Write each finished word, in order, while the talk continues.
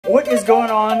What is going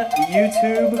on,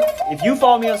 YouTube? If you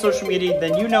follow me on social media,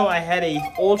 then you know I had a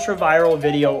ultra viral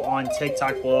video on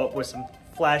TikTok blow up with some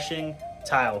flashing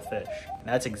tilefish. And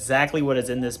that's exactly what is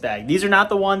in this bag. These are not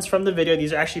the ones from the video.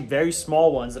 These are actually very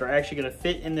small ones that are actually gonna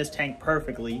fit in this tank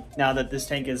perfectly now that this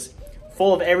tank is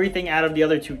full of everything out of the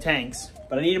other two tanks.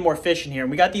 But I needed more fish in here,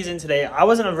 and we got these in today. I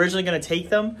wasn't originally gonna take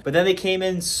them, but then they came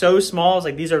in so small, I was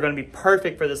like, these are gonna be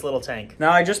perfect for this little tank.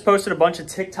 Now, I just posted a bunch of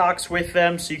TikToks with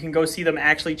them, so you can go see them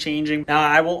actually changing. Now,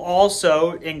 I will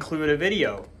also include a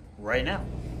video right now.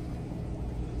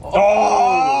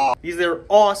 Oh! These are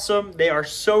awesome. They are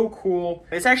so cool.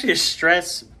 It's actually a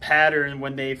stress pattern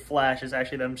when they flash. It's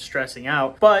actually them stressing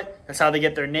out, but that's how they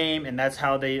get their name, and that's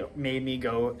how they made me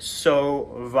go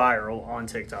so viral on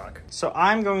TikTok. So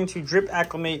I'm going to drip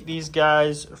acclimate these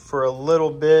guys for a little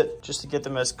bit just to get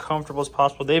them as comfortable as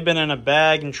possible. They've been in a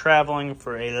bag and traveling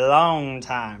for a long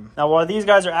time. Now, while these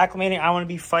guys are acclimating, I want to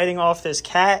be fighting off this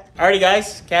cat. Alrighty,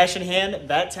 guys, cash in hand.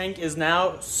 That tank is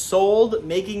now sold,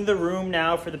 making the room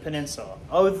now for the peninsula.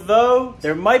 Although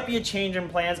there might be a change in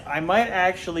plans, I might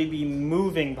actually be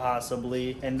moving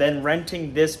possibly and then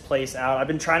renting this place out. I've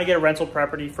been trying to get a rental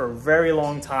property for a very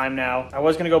long time now. I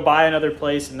was gonna go buy another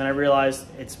place, and then I realized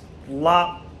it's a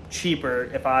lot cheaper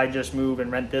if I just move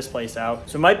and rent this place out.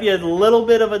 So it might be a little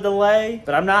bit of a delay,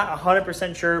 but I'm not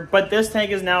 100% sure. But this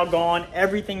tank is now gone.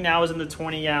 Everything now is in the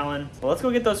 20-gallon. So let's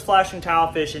go get those flashing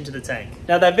tilefish into the tank.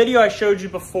 Now, that video I showed you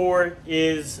before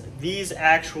is these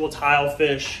actual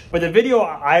tilefish, but the video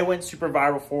I went super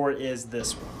viral for is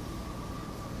this one.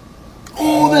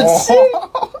 Oh, that's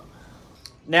sick!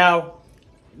 Now,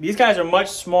 these guys are much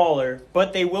smaller,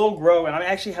 but they will grow, and I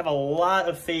actually have a lot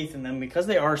of faith in them because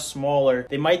they are smaller.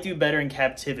 They might do better in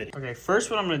captivity. Okay, first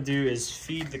what I'm gonna do is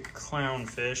feed the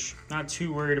clownfish. Not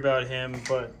too worried about him,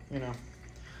 but you know,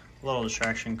 a little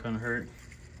distraction couldn't hurt.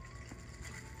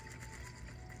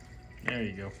 There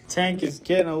you go. Tank is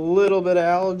getting a little bit of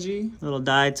algae. Little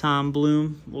diatom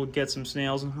bloom. We'll get some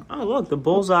snails. Oh, look, the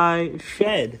bullseye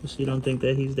shed. So you don't think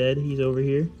that he's dead. He's over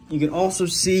here. You can also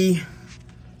see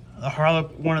the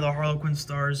one of the Harlequin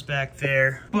stars back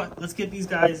there. But let's get these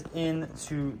guys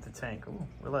into the tank. Ooh,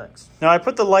 relax. Now, I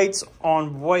put the lights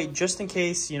on white just in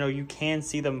case, you know, you can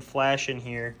see them flash in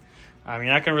here. You're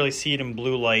not going to really see it in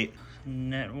blue light.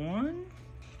 Net one.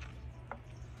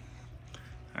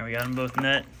 All right, we got them both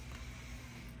net.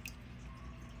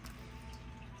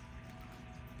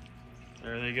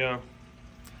 There they go.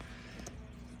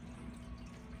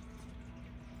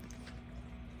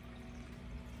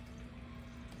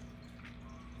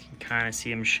 You can kind of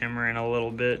see them shimmering a little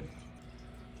bit.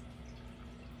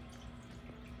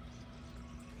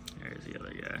 There's the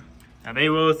other guy. Now they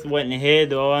both went and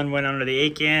hid. The one went under the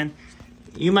AQUARIUM.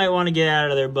 You might want to get out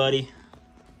of there, buddy.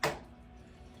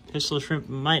 Pistol shrimp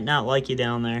might not like you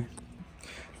down there.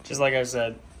 Just like I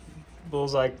said,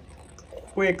 Bullseye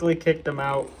quickly kicked them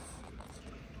out.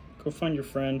 Go find your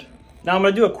friend. Now I'm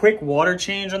gonna do a quick water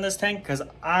change on this tank because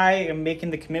I am making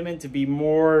the commitment to be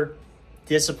more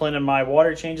disciplined in my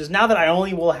water changes. Now that I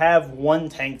only will have one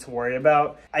tank to worry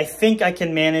about, I think I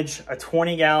can manage a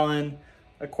 20-gallon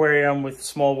aquarium with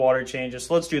small water changes.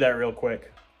 So let's do that real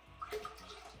quick.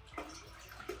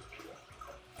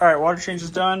 All right, water change is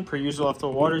done. Per usual after the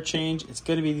water change, it's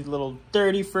gonna be a little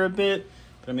dirty for a bit,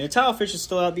 but I mean, the tilefish is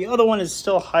still out. The other one is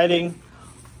still hiding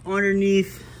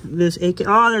underneath this AK.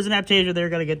 Oh, there's an aptasia there.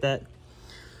 Gotta get that.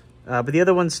 But the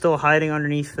other one's still hiding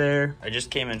underneath there. I just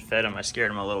came and fed him. I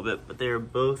scared him a little bit, but they were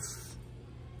both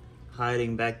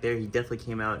hiding back there. He definitely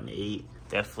came out and ate.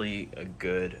 Definitely a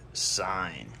good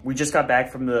sign. We just got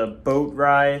back from the boat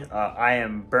ride. I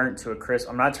am burnt to a crisp.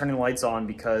 I'm not turning the lights on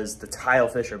because the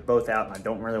tilefish are both out and I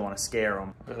don't really want to scare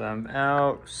them. But I'm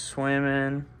out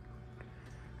swimming.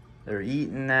 They're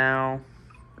eating now.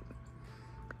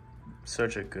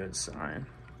 Such a good sign.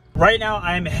 Right now,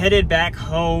 I'm headed back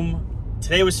home.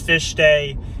 Today was fish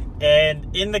day,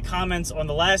 and in the comments on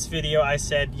the last video, I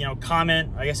said, you know,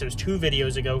 comment, I guess it was 2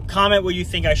 videos ago, comment what you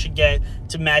think I should get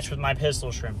to match with my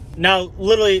pistol shrimp. Now,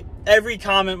 literally, every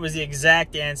comment was the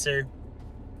exact answer.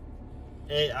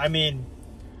 I mean,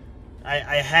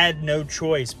 I had no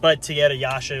choice but to get a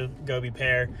Yasha Goby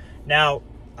pair. Now,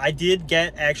 I did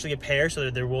get actually a pair, so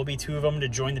that there will be 2 of them to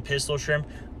join the pistol shrimp.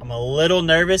 I'm a little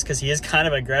nervous because he is kind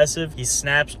of aggressive. He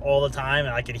snaps all the time,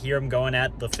 and I could hear him going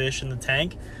at the fish in the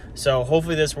tank. So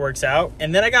hopefully this works out.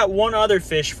 And then I got one other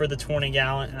fish for the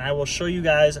 20-gallon, and I will show you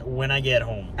guys when I get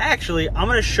home. Actually, I'm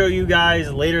going to show you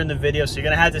guys later in the video, so you're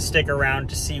going to have to stick around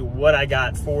to see what I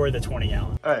got for the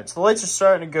 20-gallon. All right, so the lights are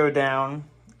starting to go down.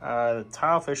 The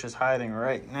tilefish is hiding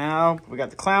right now. We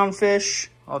got the clownfish,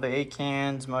 all the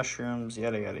acans, mushrooms,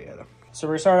 yada, yada, yada. So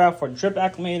we're gonna start off with drip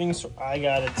acclimating, so I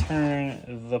gotta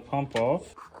turn the pump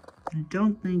off. I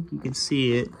don't think you can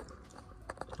see it.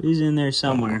 He's in there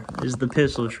somewhere. There's the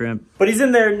pistol shrimp. But he's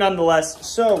in there nonetheless.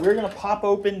 So we're gonna pop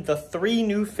open the 3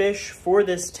 new fish for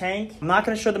this tank. I'm not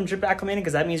gonna show them drip acclimating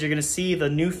because that means you're gonna see the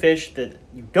new fish that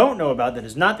you don't know about that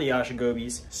is not the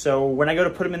Yashigobis. So when I go to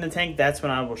put them in the tank, that's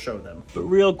when I will show them. But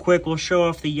real quick, we'll show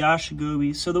off the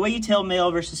Yashigobis. So the way you tell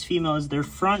male versus female is their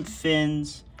front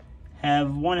fins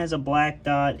have, one has a black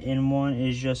dot and one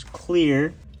is just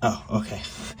clear. Oh, okay.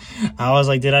 I was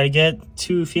like, did I get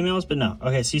 2 females? But no.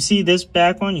 Okay, so you see this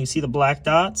back one, you see the black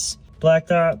dots. Black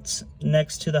dots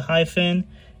next to the hyphen,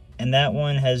 and that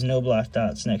one has no black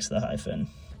dots next to the hyphen.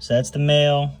 So that's the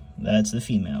male, that's the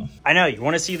female. I know, you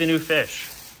want to see the new fish.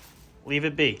 Leave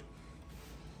it be.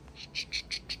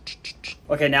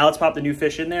 Okay, now let's pop the new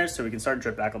fish in there so we can start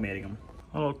drip acclimating them.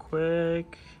 Oh,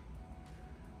 quick.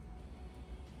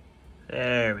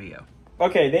 There we go.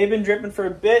 Okay, they've been dripping for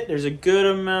a bit. There's a good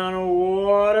amount of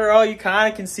water. Oh, you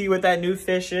kind of can see what that new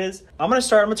fish is. I'm gonna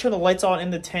turn the lights on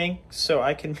in the tank so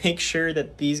I can make sure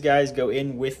that these guys go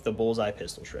in with the bullseye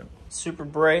pistol shrimp. Super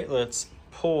bright, let's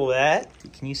pull that.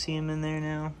 Can you see him in there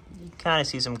now? You kind of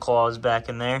see some claws back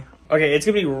in there. Okay, it's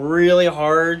gonna be really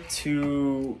hard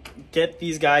to get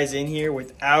these guys in here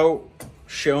without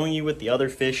showing you what the other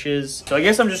fish is. So I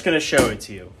guess I'm just gonna show it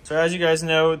to you. So as you guys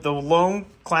know, the lone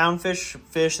clownfish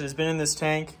fish that has been in this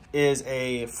tank is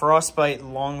a frostbite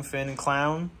longfin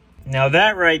clown. Now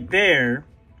that right there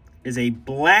is a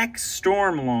black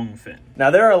storm longfin.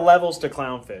 Now there are levels to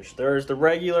clownfish. There's the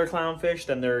regular clownfish,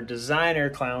 then there are designer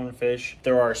clownfish,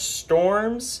 there are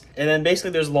storms, and then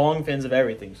basically there's longfins of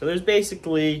everything. So there's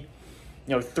basically,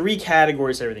 you know, 3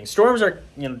 categories of everything. Storms are,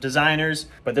 you know, designers,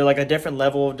 but they're like a different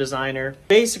level of designer.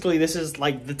 Basically, this is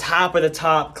like the top of the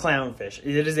top clownfish.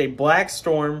 It is a black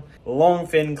storm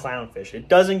longfin clownfish. It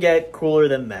doesn't get cooler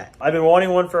than that. I've been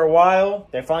wanting one for a while.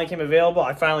 They finally came available.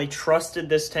 I finally trusted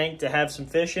this tank to have some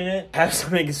fish in it, have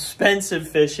some expensive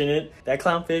fish in it. That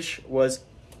clownfish was,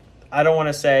 I don't want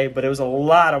to say, but it was a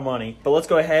lot of money. But let's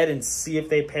go ahead and see if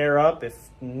they pair up. If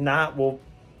not, we'll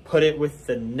put it with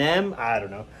the Nem. I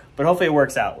don't know. But hopefully it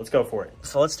works out. Let's go for it.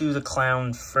 So let's do the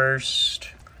clown first.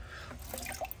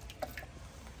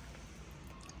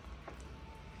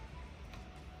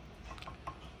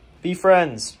 Be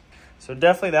friends. So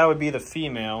definitely that would be the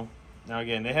female. Now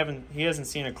again, he hasn't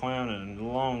seen a clown in a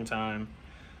long time.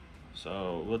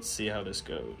 So let's see how this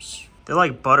goes. They're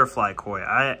like butterfly koi.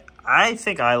 I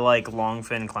think I like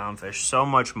longfin clownfish so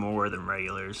much more than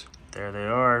regulars. There they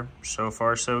are. So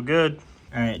far so good.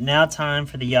 All right, now time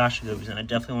for the Yashigobis, and I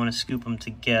definitely want to scoop them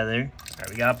together. All right,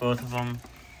 we got both of them.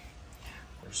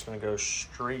 We're just gonna go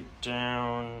straight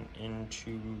down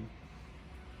into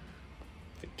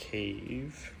the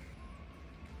cave.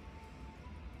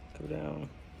 Go down.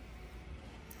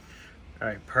 All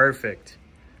right, perfect.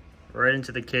 Right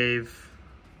into the cave.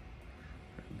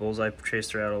 Bullseye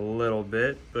chased her out a little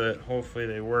bit, but hopefully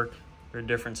they work their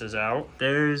differences out.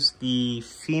 There's the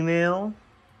female.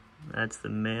 That's the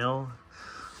male.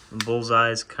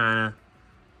 Bullseye's kind of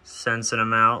sensing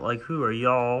them out, like, who are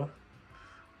y'all?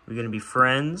 We're gonna be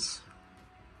friends.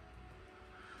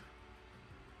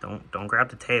 Don't grab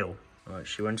the tail. All right,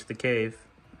 she went to the cave.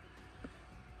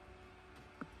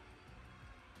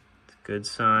 It's a good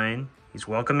sign. He's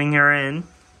welcoming her in.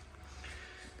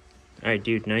 All right,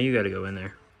 dude, now you gotta go in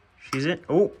there. She's in.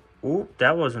 Oh,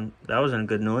 that wasn't a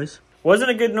good noise.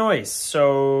 Wasn't a good noise,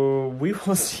 so we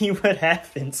will see what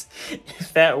happens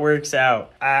if that works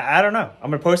out. I don't know.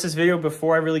 I'm gonna post this video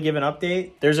before I really give an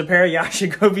update. There's a pair of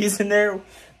Yashigobis in there.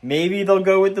 Maybe they'll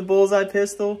go with the bullseye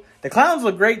pistol. The clowns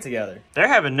look great together. They're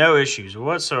having no issues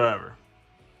whatsoever.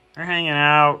 They're hanging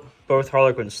out. Both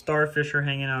Harlequin starfish are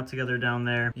hanging out together down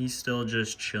there. He's still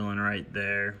just chilling right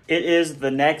there. It is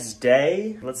the next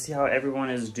day. Let's see how everyone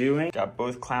is doing. Got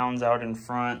both clowns out in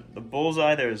front. The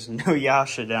bullseye, there's no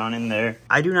Yasha down in there.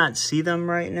 I do not see them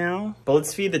right now, but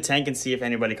let's feed the tank and see if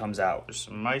anybody comes out. There's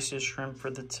some mysis shrimp for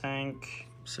the tank.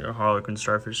 So Harlequin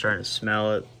starfish starting to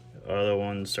smell it. The other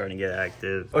one's starting to get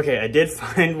active. Okay, I did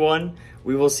find one.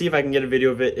 We will see if I can get a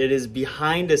video of it. It is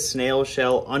behind a snail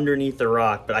shell underneath the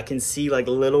rock, but I can see like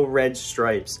little red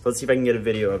stripes. Let's see if I can get a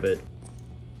video of it.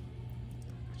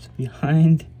 It's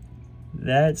behind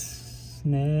that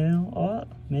snail.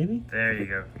 Oh, maybe? There you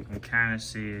go. You can kind of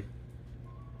see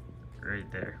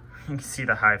right there. You can see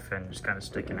the high fin just kind of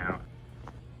sticking out.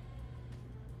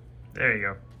 There you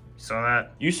go. You saw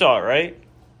that? You saw it, right?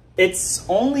 It's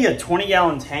only a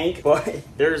 20-gallon tank, but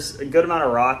there's a good amount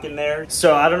of rock in there.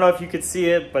 So I don't know if you could see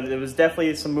it, but there was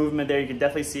definitely some movement there. You could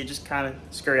definitely see it just kind of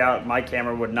scurry out. My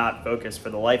camera would not focus for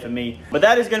the life of me. But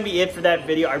that is going to be it for that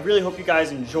video. I really hope you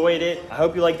guys enjoyed it. I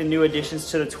hope you like the new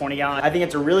additions to the 20-gallon. I think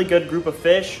it's a really good group of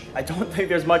fish. I don't think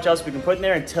there's much else we can put in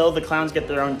there until the clowns get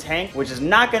their own tank, which is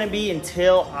not going to be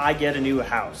until I get a new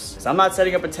house. So I'm not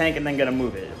setting up a tank and then going to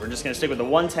move it. We're just going to stick with the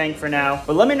one tank for now.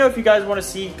 But let me know if you guys want to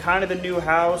see kind of the new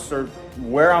house or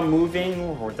where I'm moving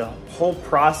or the whole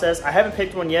process. I haven't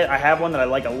picked one yet. I have one that I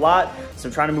like a lot, so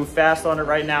I'm trying to move fast on it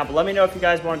right now. But let me know if you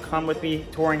guys want to come with me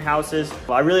touring houses.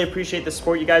 Well, I really appreciate the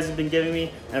support you guys have been giving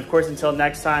me. And of course, until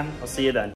next time, I'll see you then.